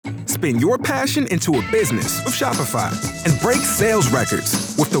Spin your passion into a business with Shopify and break sales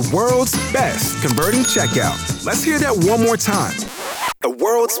records with the world's best converting checkout. Let's hear that one more time. The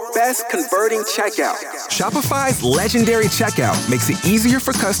world's best converting checkout. Shopify's legendary checkout makes it easier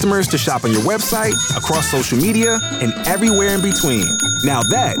for customers to shop on your website, across social media, and everywhere in between. Now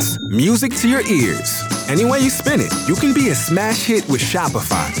that's music to your ears. Any way you spin it, you can be a smash hit with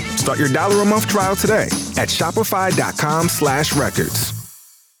Shopify. Start your $1 a month trial today at shopify.com/records.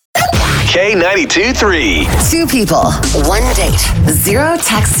 K92-3. Two people, one date, zero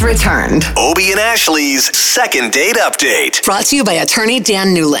texts returned. Obie and Ashley's second date update. Brought to you by attorney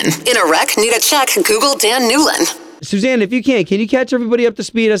Dan Newlin. In a wreck, need a check, Google Dan Newlin. Suzanne, if you can you catch everybody up to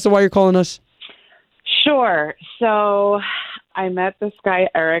speed as to why you're calling us? Sure. So I met this guy,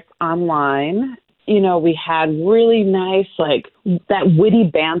 Eric, online. You know, we had really nice, like, that witty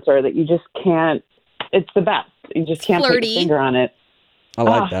banter that you just can't, it's the best. You just can't put your finger on it. I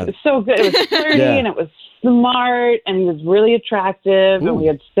like that. It was so good. It was flirty and it was smart and he was really attractive and we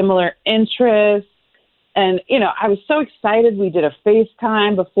had similar interests. And, you know, I was so excited. We did a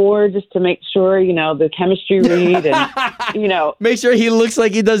FaceTime before just to make sure, you know, the chemistry read and, you know. Make sure he looks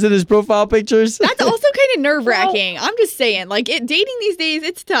like he does in his profile pictures. That's also kind of nerve-wracking. I'm just saying, like, dating these days,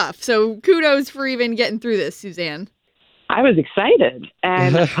 it's tough. So kudos for even getting through this, Suzanne. I was excited.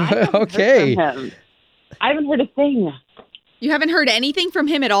 And I haven't heard from him. I haven't heard a thing. You haven't heard anything from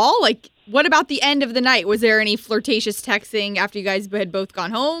him at all? Like, what about the end of the night? Was there any flirtatious texting after you guys had both gone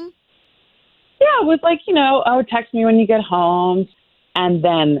home? Yeah, it was like, you know, oh, text me when you get home. And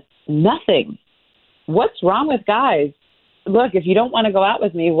then nothing. What's wrong with guys? Look, if you don't want to go out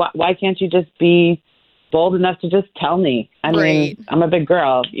with me, why can't you just be bold enough to just tell me? I mean, I'm a big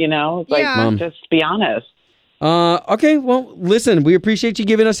girl, you know? Like, just be honest. Okay, well, listen, we appreciate you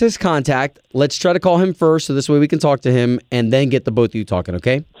giving us his contact. Let's try to call him first so this way we can talk to him and then get the both of you talking,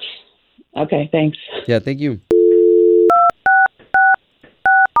 okay? Okay, thanks. Yeah, thank you.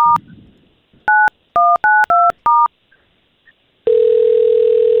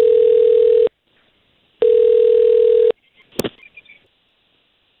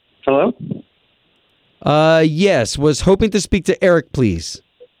 Hello? Yes, was hoping to speak to Eric, please.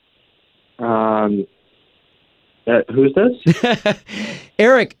 Who's this?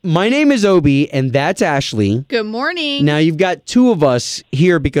 Eric, my name is Obie, and that's Ashley. Good morning. Now, you've got two of us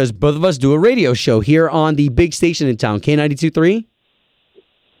here because both of us do a radio show here on the big station in town, K92.3.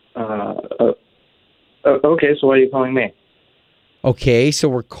 Okay, so why are you calling me? Okay, so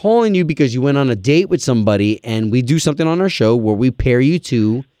we're calling you because you went on a date with somebody, and we do something on our show where we pair you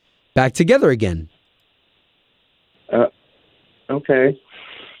two back together again. Okay.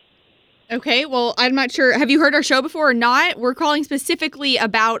 Okay, well, I'm not sure. Have you heard our show before or not? We're calling specifically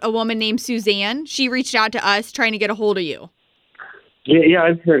about a woman named Suzanne. She reached out to us trying to get a hold of you. Yeah,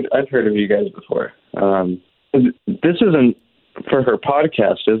 I've heard of you guys before. This isn't for her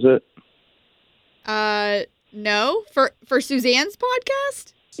podcast, is it? No, for Suzanne's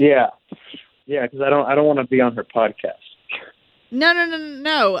podcast. Yeah, because I don't want to be on her podcast.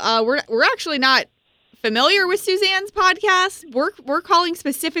 No. We're actually not familiar with Suzanne's podcast. We're calling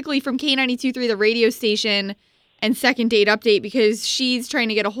specifically from K92.3, the radio station, and Second Date Update because she's trying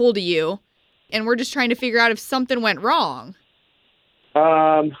to get a hold of you, and we're just trying to figure out if something went wrong.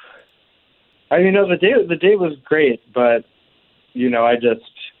 I mean, no, the date was great, but you know, I just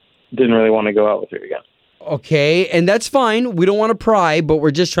didn't really want to go out with her again. Okay, and that's fine. We don't want to pry, but we're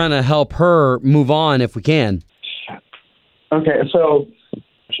just trying to help her move on if we can. Okay, so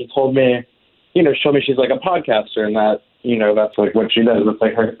she told me, you know, show me she's like a podcaster and that, you know, that's like what she does. It's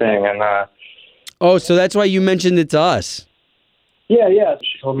like her thing. And oh, so that's why you mentioned it to us. Yeah.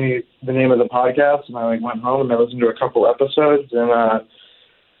 She told me the name of the podcast, and I like went home and I listened to a couple episodes. And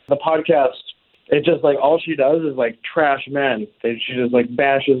the podcast, it just like all she does is like trash men. She just like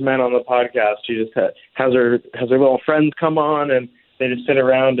bashes men on the podcast. She just has her little friends come on and they just sit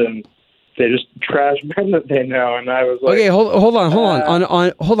around and they just trash men that they know. And I was like, okay, hold on.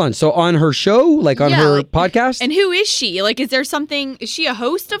 Hold on. So on her show, like on her podcast? And who is she? Like, is she a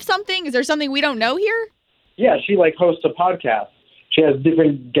host of something? Is there something we don't know here? Yeah, she like hosts a podcast. She has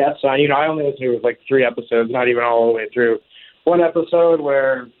different guests on. You know, I only listened to like 3 episodes, not even all the way through. One episode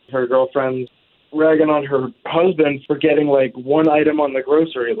where her girlfriend's ragging on her husband for getting like one item on the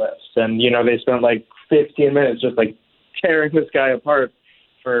grocery list. And, you know, they spent like 15 minutes just like tearing this guy apart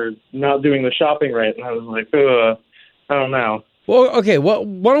for not doing the shopping right. And I was like, I don't know. Well, okay, well,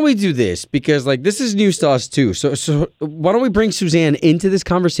 why don't we do this? Because, like, this is news to us, too. So why don't we bring Suzanne into this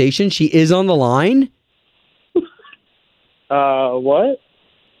conversation? She is on the line. What?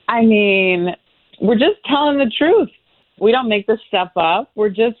 I mean, we're just telling the truth. We don't make this stuff up. We're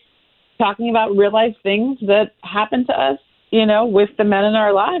just talking about real life things that happen to us, you know, with the men in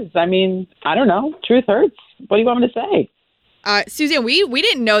our lives. I mean, I don't know. Truth hurts. What do you want me to say? Suzanne, we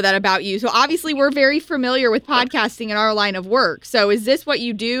didn't know that about you. So obviously we're very familiar with podcasting in our line of work. So is this what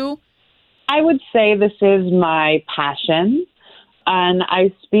you do? I would say this is my passion. And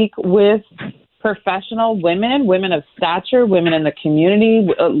I speak with professional women of stature, women in the community,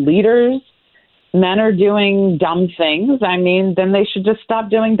 leaders. Men are doing dumb things. I mean, then they should just stop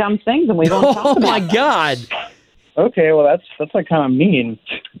doing dumb things and we won't talk about Oh, my them. God. Okay, well, that's like kind of mean.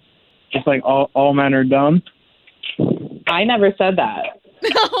 Just like all men are dumb. I never said that.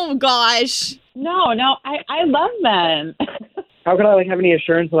 Oh, gosh. No, I love men. How could I like have any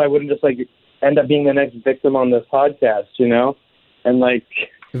assurance that I wouldn't just like end up being the next victim on this podcast, you know? And like,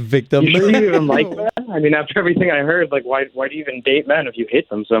 Victim. you sure you even like men? I mean, after everything I heard, like, why do you even date men if you hate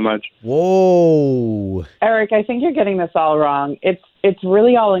them so much? Whoa. Eric, I think you're getting this all wrong. It's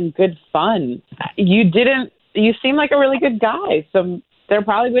really all in good fun. You seem like a really good guy, so there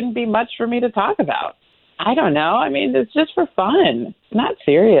probably wouldn't be much for me to talk about. I don't know. I mean, it's just for fun, not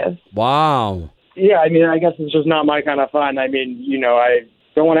serious. Wow. Yeah, I mean, I guess it's just not my kind of fun. I mean, you know, I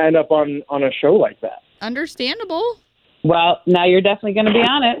don't want to end up on a show like that. Understandable. Well, now you're definitely going to be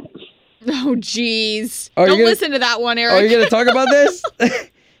on it. Oh, jeez. Are you Don't gonna- listen to that one, Eric. Are you going to talk about this?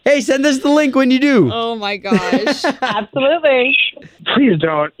 Hey, send us the link when you do. Oh, my gosh. Absolutely. Please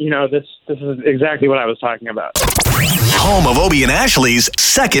don't. You know, this is exactly what I was talking about. Home of Obie and Ashley's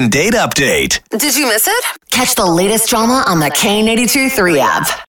second date update. Did you miss it? Catch the latest drama on the K82 3 app.